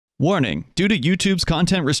Warning, due to YouTube's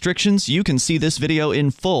content restrictions, you can see this video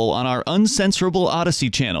in full on our uncensorable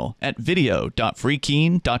Odysee channel at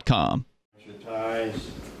video.freekeen.com.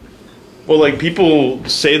 Well, like, people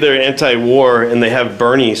say they're anti-war and they have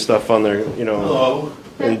Bernie stuff on their, you know. Hello.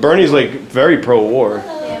 And Bernie's, like, very pro-war.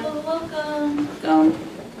 Hello, welcome.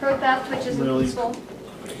 Pro-theft, which is useful.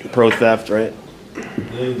 Pro-theft, right?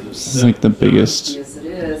 This is like the biggest Yes, it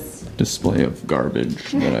is. display of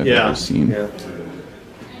garbage that I've ever seen. Yeah.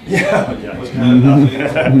 Yeah. I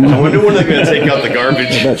wonder when they're going to take out the garbage.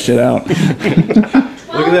 Get that shit out. Look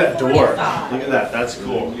at that door. Look at that. That's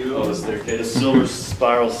cool. Oh, the staircase. The silver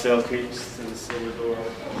spiral staircase to the silver door.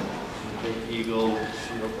 Big eagle.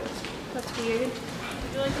 That's weird.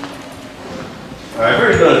 Alright, I've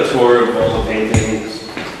already done a tour of all the paintings.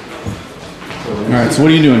 Alright, so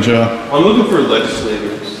what are you doing, Joe? I'm looking for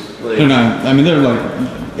legislators. Like, They're not, I mean, they're like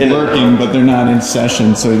working, but they're not in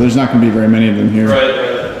session, so there's not going to be very many of them here. Right.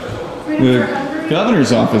 The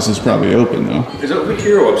governor's office is probably open, though. Is it over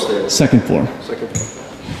here or upstairs? Second floor, Second floor.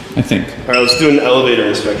 I think. Alright, let's do an elevator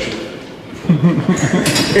inspection.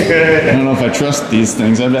 I don't know if I trust these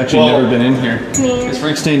things. I've actually never been in here. Is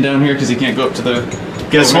Frank staying down here because he can't go up to the...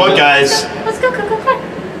 Guess what, guys? Let's go.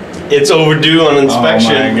 It's overdue on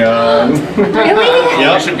inspection. Oh my god. Really?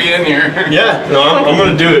 Yeah. I should be in here. Yeah, no, I'm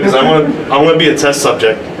gonna do it because I'm gonna be a test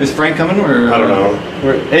subject. Is Frank coming or? I don't know.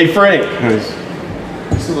 Hey, Frank.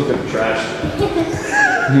 Still look at the trash.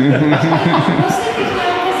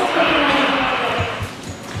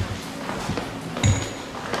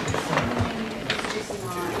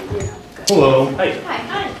 Hello. Hi.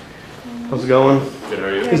 How's it going? Good, how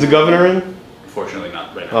are you? Is the governor in? Fortunately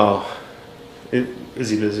not right now. Oh. Is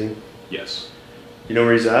he busy? Yes. You know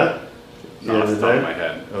where he's at? Not off the top of my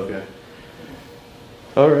head. Okay.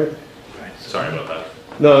 Alright. Sorry about that.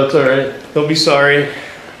 No, it's alright. Don't be sorry.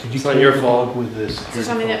 It's not your fault. With this? Is there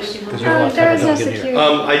something that we can help? There There was no security.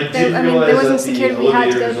 I did realize there wasn't that security the we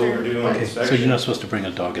had to elevator's go overdue through. on Okay, inspection. so you're not supposed to bring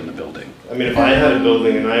a dog in the building. I mean, if I had a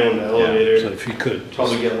building and I owned an elevator, So if you could,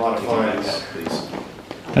 probably get a lot of fines. please.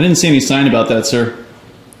 I didn't see any sign about that, sir.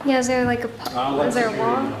 Yeah, is there like a is there a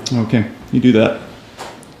law? Okay, you do that.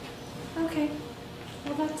 Okay.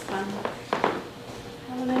 Well, that's fun.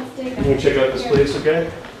 Have a nice day. You want to check out this place, okay?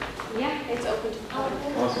 Yeah, it's open to the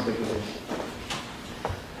public. Awesome. Thank you.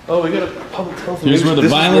 Oh, we got a public health. Here's where the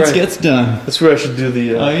violence gets done. That's where I should do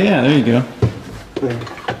the. Oh yeah, there you go.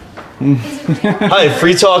 Hi,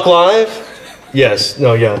 Free Talk Live? Yes.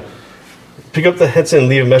 No, yeah. Pick up the headset and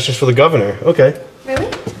leave a message for the governor. Okay. Really?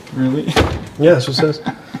 Really? Yeah, that's what it says.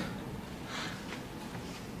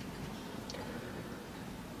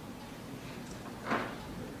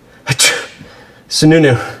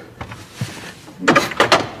 Sununu.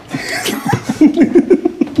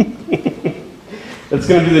 That's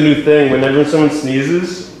gonna be the new thing. Whenever someone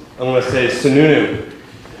sneezes, I'm gonna say Sununu.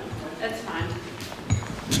 That's fine.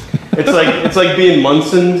 It's like being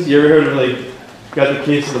Munson's. You ever heard of got the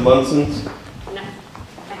case of the Munsons? No,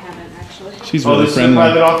 I haven't actually. She's Oh, really this is a friendly.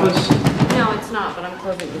 private office, No, it's not, but I'm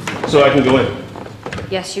closing this. so I can go in.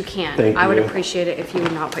 Yes, you can. Thank I would you. appreciate it if you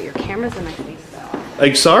would not put your cameras in my face, though.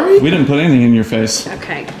 Like, sorry? We didn't put anything in your face.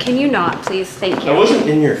 Okay, can you not, please? Thank you. I wasn't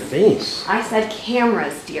in your face. I said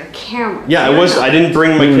cameras, dear, cameras. Yeah, I was. I didn't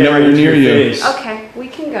bring my We were camera nowhere into your near you. face. Okay, we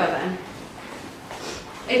can go then.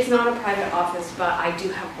 It's not a private office, but I do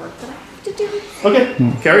have work that I have to do.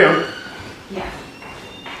 Okay, carry on. Yeah.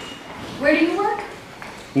 Where do you work?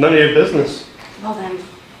 None of your business. Well then,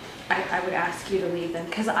 I would ask you to leave then,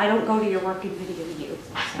 because I don't go to your work and video you.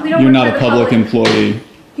 So. You're not a public employee.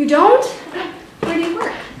 You don't? Where do you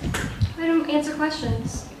work? I don't answer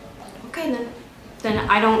questions. Okay then. Then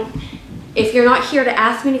I don't. If you're not here to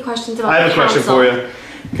ask me any questions about I have a the question council, for you.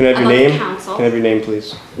 Can I have your About the name? council. Can I have your name,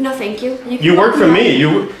 please? No, thank you. can You work go for to me.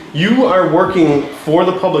 my- You are working for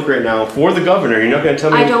the public right now, for the governor. You're not going to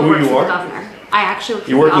tell me I don't who work you for are? the governor. I actually work for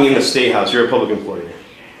You're working in the office. State House. You're a public employee.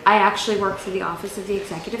 I actually work for the Office of the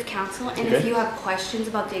Executive Council, and if Okay. you have questions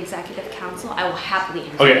about the Executive Council, I will happily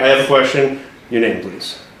answer. Okay, I have a those. question. Your name,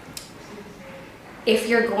 please. If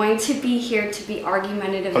you're going to be here to be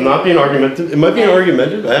argumentative, I'm not being argumentative. It might be an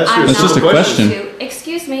argumentative. I asked you I'm That's a just simple a not question. question. going to.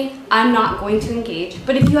 Excuse me, I'm not going to engage.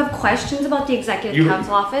 But if you have questions about the Executive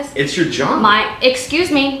Council office, It's your job.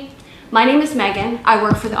 excuse me, my name is Megan. I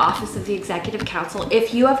work for the Office of the Executive Council.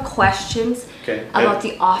 If you have questions Okay. about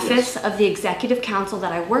the Office of the Executive Council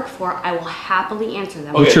that I work for, I will happily answer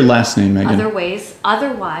them. What's your last name, Megan?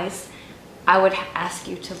 Otherwise, I would ask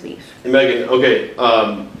you to leave. Megan, okay.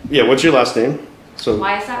 Yeah, what's your last name? So,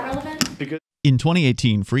 Why is that relevant? because In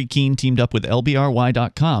 2018, FreeKeen teamed up with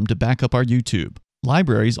LBRY.com to back up our YouTube.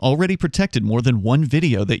 Libraries already protected more than one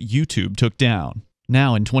video that YouTube took down.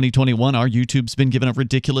 Now in 2021, our YouTube's been given a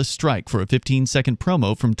ridiculous strike for a 15-second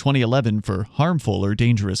promo from 2011 for harmful or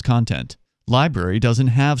dangerous content. Library doesn't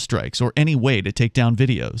have strikes or any way to take down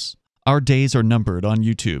videos. Our days are numbered on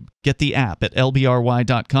YouTube. Get the app at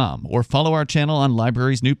lbry.com or follow our channel on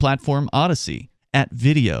Library's new platform, Odysee, at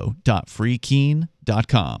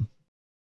video.freekeen.com.